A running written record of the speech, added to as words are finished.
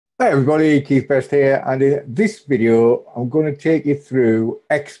Hi everybody, Keith Best here, and in this video I'm going to take you through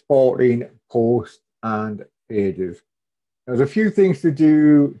exporting posts and pages. There's a few things to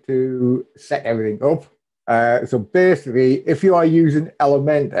do to set everything up. So basically, if you are using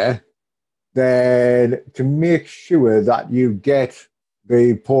Elementor, then to make sure that you get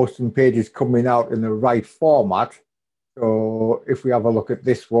the posts and pages coming out in the right format, so if we have a look at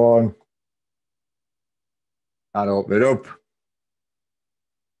this one and open it up,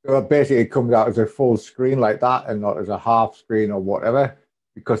 so basically, it comes out as a full screen like that and not as a half screen or whatever,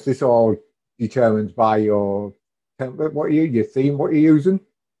 because this all determines by your template, your theme, what you're using.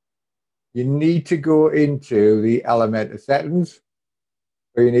 You need to go into the Elementor settings.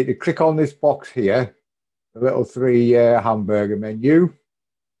 So you need to click on this box here, the little three hamburger menu,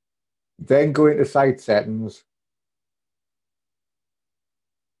 then go into site settings,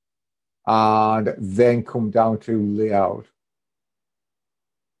 and then come down to layout.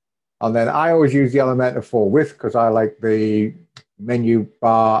 And then I always use the Elementor for width because I like the menu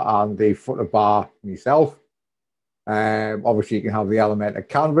bar and the footer bar myself. Obviously, you can have the Elementor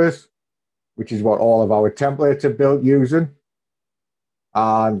canvas, which is what all of our templates are built using.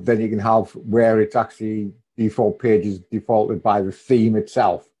 And then you can have where it's actually default pages defaulted by the theme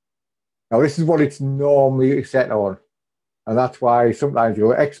itself. Now, this is what it's normally set on. And that's why sometimes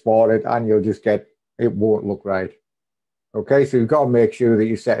you'll export it and you'll just get, it won't look right. Okay, so you've got to make sure that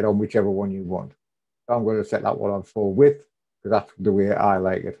you set it on whichever one you want. So I'm going to set that one on full width because that's the way I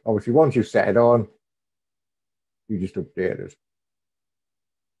like it. Obviously, once you've set it on, you just update it.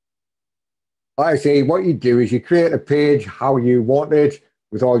 Like I say, what you do is you create a page how you want it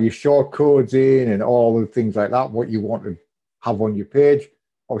with all your shortcodes in and all the things like that, what you want to have on your page.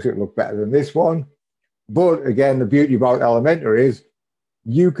 Obviously, it'll look better than this one. But again, the beauty about Elementor is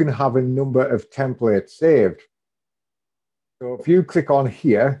you can have a number of templates saved. So if you click on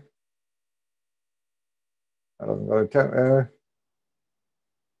here, I don't got a template.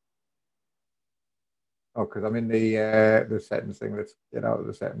 Oh, because I'm in the settings thing. Let's get out of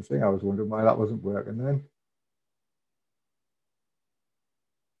the settings thing. I was wondering why that wasn't working then.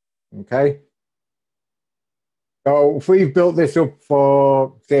 Okay. So if we've built this up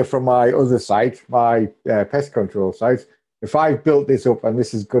for, say, from my other site, my pest control site, if I've built this up and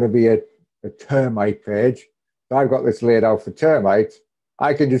this is going to be a termite page, so I've got this laid out for termites,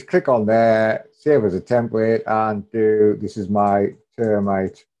 I can just click on there, save as a template, and do, this is my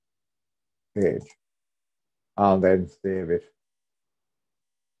termite page, and then save it.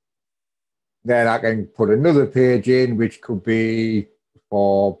 Then I can put another page in, which could be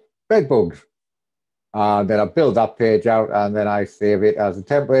for bed bugs. And then I build that page out, and then I save it as a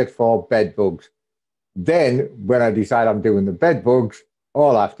template for bed bugs. Then when I decide I'm doing the bed bugs,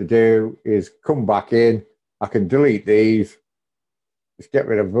 all I have to do is come back in. I can delete these, just get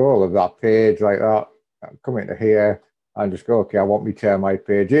rid of all of that page like that. I'll come into here and just go, okay, I want my termite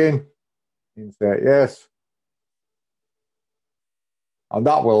page in. Insert yes. And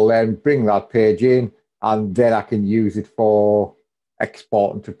that will then bring that page in, and then I can use it for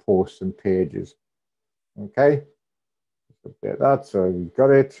exporting to posts and pages. Okay, just update that so you've got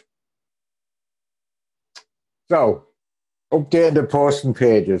it. So, update the posts and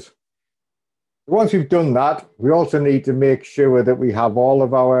pages. Once we've done that, we also need to make sure that we have all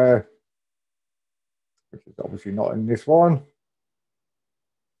of our, which is obviously not in this one.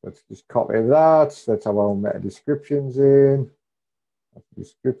 Let's just copy that. Let's have our meta descriptions in.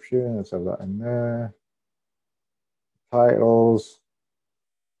 Description, let's have that in there. Titles,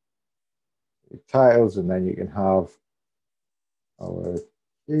 and then you can have our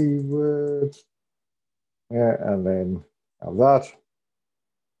keywords. Yeah, and then have that.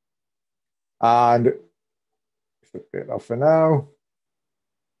 And put it off for now.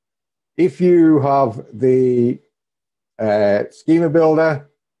 If you have the schema builder,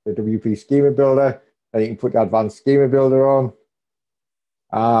 the WP schema builder, then you can put the advanced schema builder on,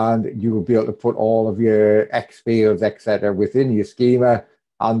 and you will be able to put all of your X fields, etc., within your schema,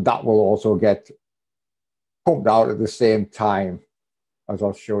 and that will also get pumped out at the same time, as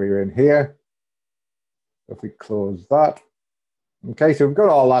I'll show you in here. If we close that. Okay, so we've got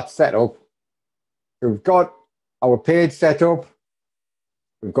all that set up. So we've got our page set up.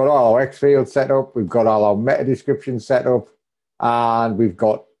 We've got all our X fields set up. We've got all our meta descriptions set up. And we've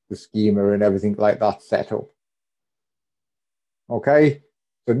got the schema and everything like that set up. Okay,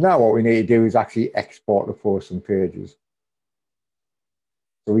 so now what we need to do is actually export the posts and pages.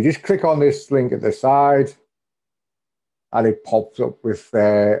 So we just click on this link at the side, and it pops up with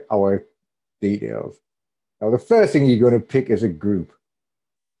our details. Now, the first thing you're going to pick is a group.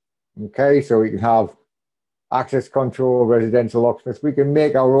 Okay, so we can have access control, residential locksmith. We can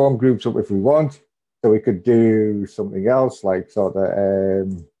make our own groups up if we want. So we could do something else like sort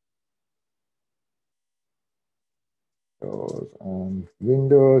of doors and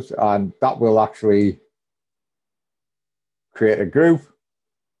windows, and that will actually create a group.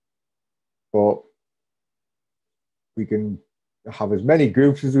 But we can have as many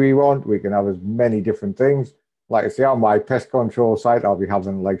groups as we want. We can have as many different things. Like I say, on my pest control site, I'll be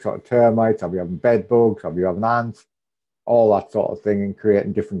having like sort of termites, I'll be having bed bugs, I'll be having ants, all that sort of thing, and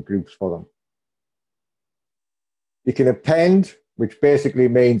creating different groups for them. You can append, which basically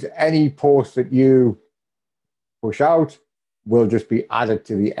means any post that you push out will just be added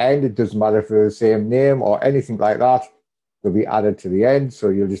to the end. It doesn't matter if they're the same name or anything like that. They'll be added to the end, so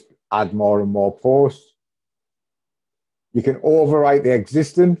you'll just add more and more posts. You can overwrite the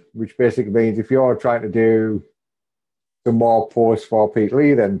existing, which basically means if you're trying to do some more posts for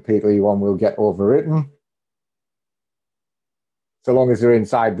Peatly, then Peatly 1 will get overwritten. So long as they're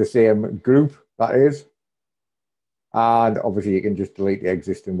inside the same group, that is. And obviously you can just delete the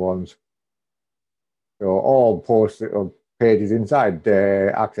existing ones. So all posts or pages inside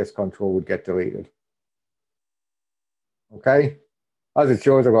the access control would get deleted. Okay. As it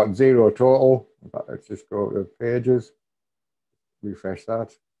shows, I've got 0 total. Let's just go to pages. Refresh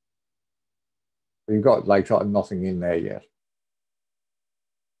that. So you've got like sort of nothing in there yet.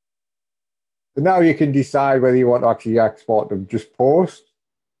 So now you can decide whether you want to actually export them just posts,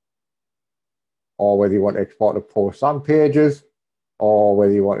 or whether you want to export the posts and pages, or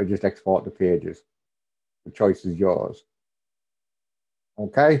whether you want to just export the pages. The choice is yours.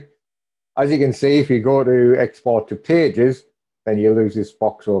 Okay. As you can see, if you go to export to pages, then you lose this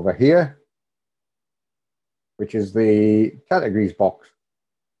box over here, which is the categories box.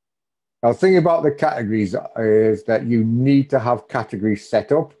 Now, the thing about the categories is that you need to have categories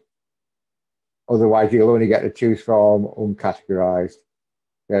set up. Otherwise, you'll only get to choose from uncategorized.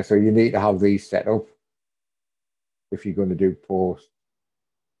 Yeah, so you need to have these set up if you're going to do posts.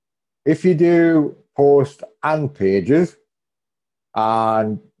 If you do post and pages,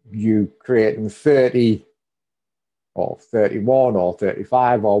 and you create them 30 or 31 or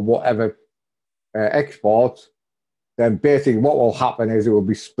 35 or whatever exports, then basically what will happen is it will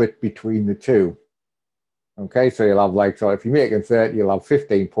be split between the two. Okay, so you'll have like, so if you're making 30, you'll have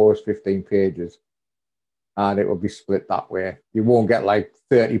 15 posts, 15 pages, and it will be split that way. You won't get like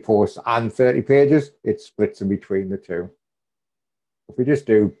 30 posts and 30 pages. It splits in between the two. If we just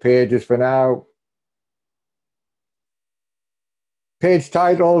do pages for now, page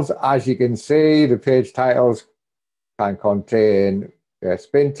titles, as you can see, the page titles can contain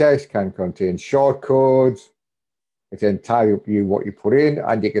spin text, can contain short codes. It's entirely up to you what you put in,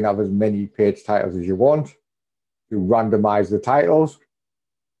 and you can have as many page titles as you want to randomize the titles.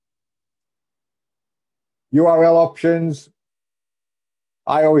 URL options,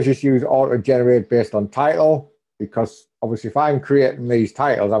 I always just use auto-generate based on title, because obviously if I'm creating these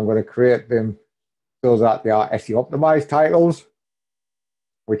titles, I'm going to create them so that they are SEO optimized titles,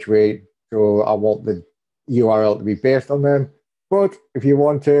 so I want the URL to be based on them. But if you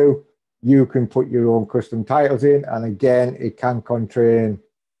want to, you can put your own custom titles in, and again, it can contain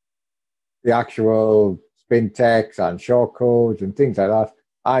the actual spin text and short codes and things like that,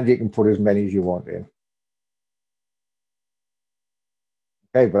 and you can put as many as you want in.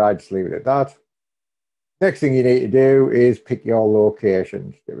 Okay, but I just leave it at that. Next thing you need to do is pick your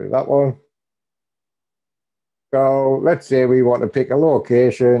locations. Get rid of that one. So let's say we want to pick a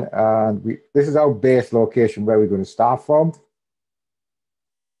location, and this is our base location where we're going to start from. So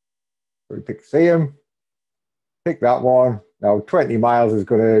we pick Seaham, pick that one. Now 20 miles is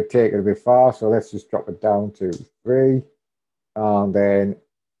going to take it a bit far, so let's just drop it down to 3, and then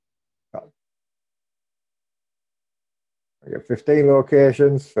we get 15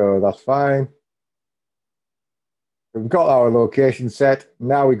 locations, so that's fine. We've got our location set.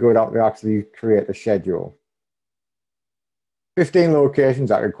 Now we go down to actually create a schedule. 15 locations,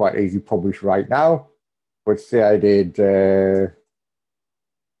 I could quite easily publish right now. But say I did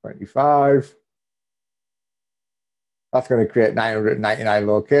 25. That's going to create 999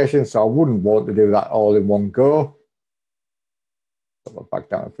 locations, so I wouldn't want to do that all in one go. Put back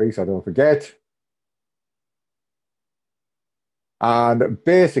down to 3 so I don't forget. And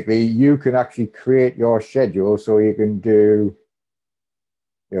basically, you can actually create your schedule, so you can do,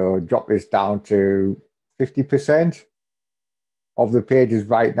 drop this down to 50% of the pages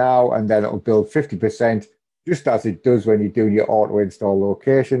right now, and then it'll build 50%, just as it does when you do your auto install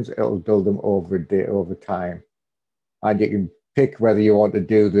locations. It'll build them over time, and you can pick whether you want to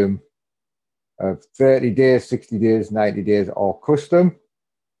do them 30 days, 60 days, 90 days, or custom.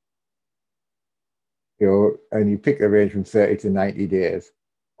 and you pick the range from 30 to 90 days.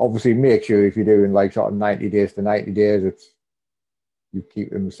 Obviously, make sure if you're doing like sort of 90 days to 90 days, you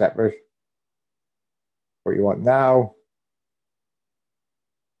keep them separate. What you want now,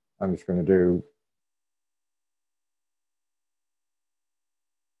 I'm just going to do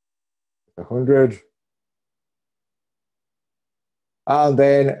 100. And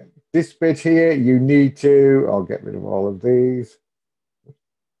then this bit here, you need to, I'll get rid of all of these.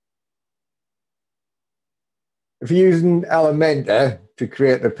 If you're using Elementor to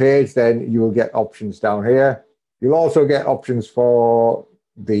create the page, then you will get options down here. You'll also get options for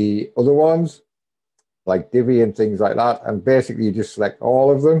the other ones, like Divi and things like that. And basically, you just select all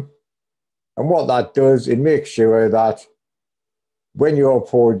of them. And what that does, it makes sure that when your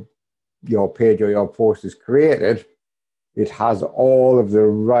page or your post is created, it has all of the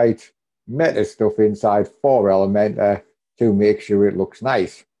right meta stuff inside for Elementor to make sure it looks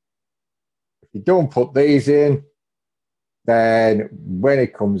nice. If you don't put these in, then when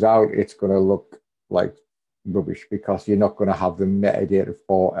it comes out, it's going to look like rubbish because you're not going to have the metadata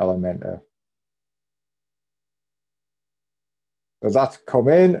for Elementor. So that's come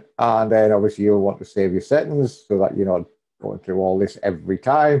in, and then obviously you'll want to save your settings so that you're not going through all this every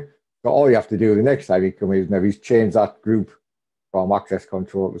time. So all you have to do the next time you come in is maybe change that group from access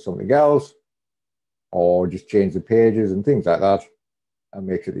control to something else, or just change the pages and things like that, and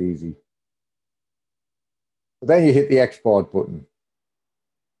makes it easy. But then you hit the export button.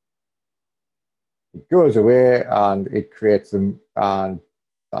 It goes away and it creates them, and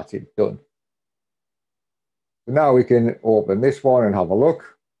that's it, done. So now we can open this one and have a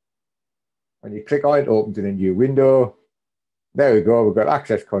look. When you click on it, it opens in a new window. There we go, we've got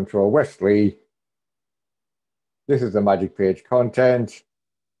access control Wesley. This is the magic page content.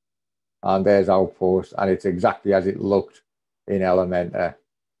 And there's our post, and it's exactly as it looked in Elementor.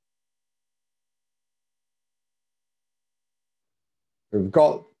 We've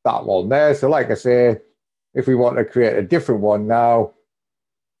got that one there. So like I say, if we want to create a different one now,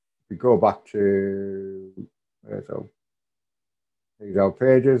 we go back to, so these are our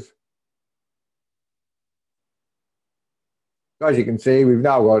pages. So as you can see, we've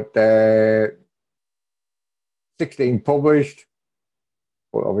now got 16 published,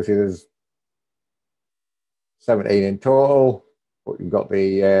 but obviously there's 17 in total. But we've got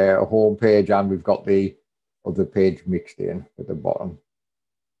the home page, and we've got the other page mixed in at the bottom.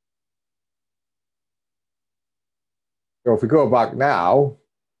 So if we go back now,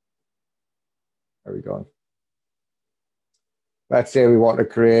 there we go. Let's say we want to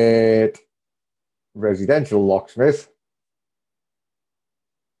create residential locksmith.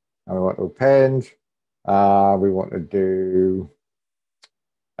 And we want to append. We want to do,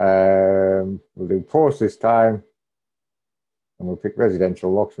 we'll do post this time. And we'll pick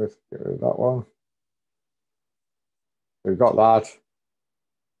residential locksmith, get rid of that one. We've got that.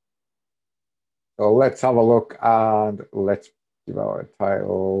 So let's have a look and let's give our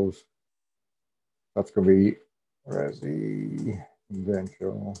titles. That's going to be residential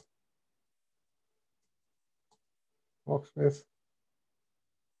locksmith.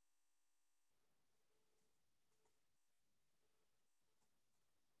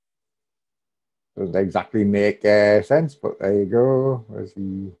 Doesn't exactly make sense, but there you go.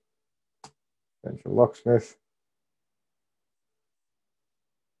 Residential locksmith.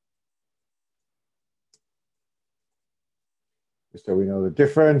 Just so we know the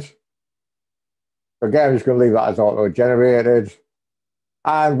difference. Again, I'm just going to leave that as auto-generated.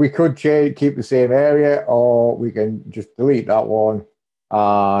 And we could keep the same area, or we can just delete that one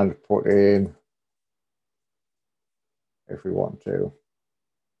and put in if we want to.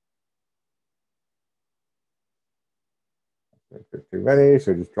 Too many,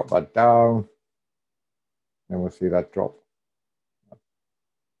 so just drop that down. And we'll see that drop.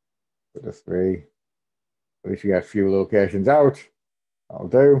 Put the 3. At least you get a few locations out. That'll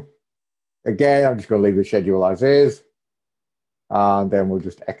do. Again, I'm just going to leave the schedule as is. And then we'll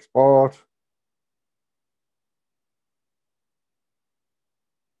just export.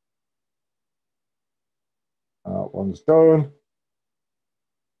 That one's done.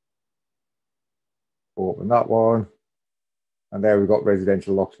 Open that one. And there we've got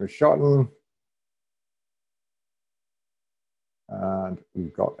residential locksmith Shotton. And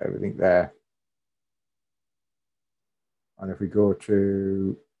we've got everything there. And if we go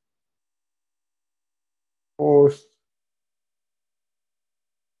to post,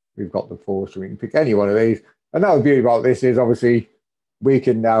 we've got the post, so we can pick any one of these. And now the beauty about this is obviously we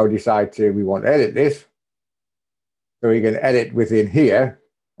can now decide we want to edit this. So we can edit within here.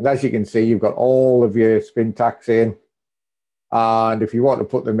 And as you can see, you've got all of your syntax in. And if you want to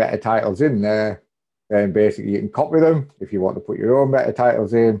put the meta titles in there, then basically you can copy them. If you want to put your own meta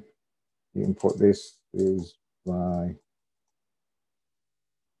titles in, you can put this is my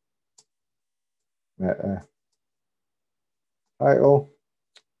meta title,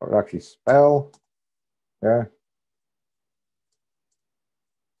 or actually spell, yeah.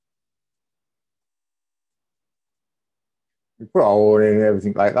 We put our own in and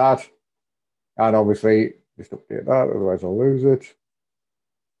everything like that. And obviously, just update that, otherwise I'll lose it.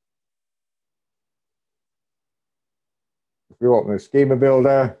 If we open the schema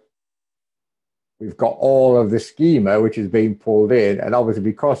builder, we've got all of the schema which is being pulled in. And obviously,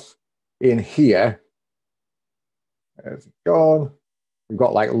 because in here, it's gone, we've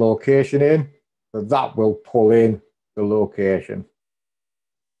got like location in, so that will pull in the location.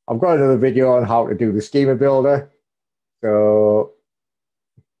 I've got another video on how to do the schema builder, so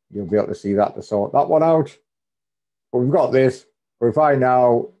you'll be able to see that to sort that one out. But we've got this. But if I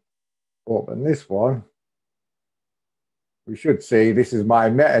now open this one, we should see this is my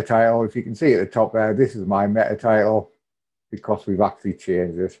meta title. If you can see at the top there, this is my meta title because we've actually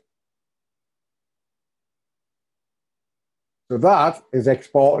changed it. So that is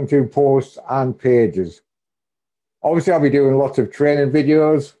exporting to posts and pages. Obviously, I'll be doing lots of training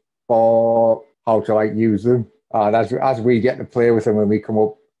videos for how to like use them. And as we get to play with them and we come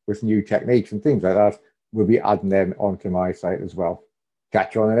up with new techniques and things like that, we'll be adding them onto my site as well.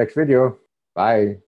 Catch you on the next video. Bye.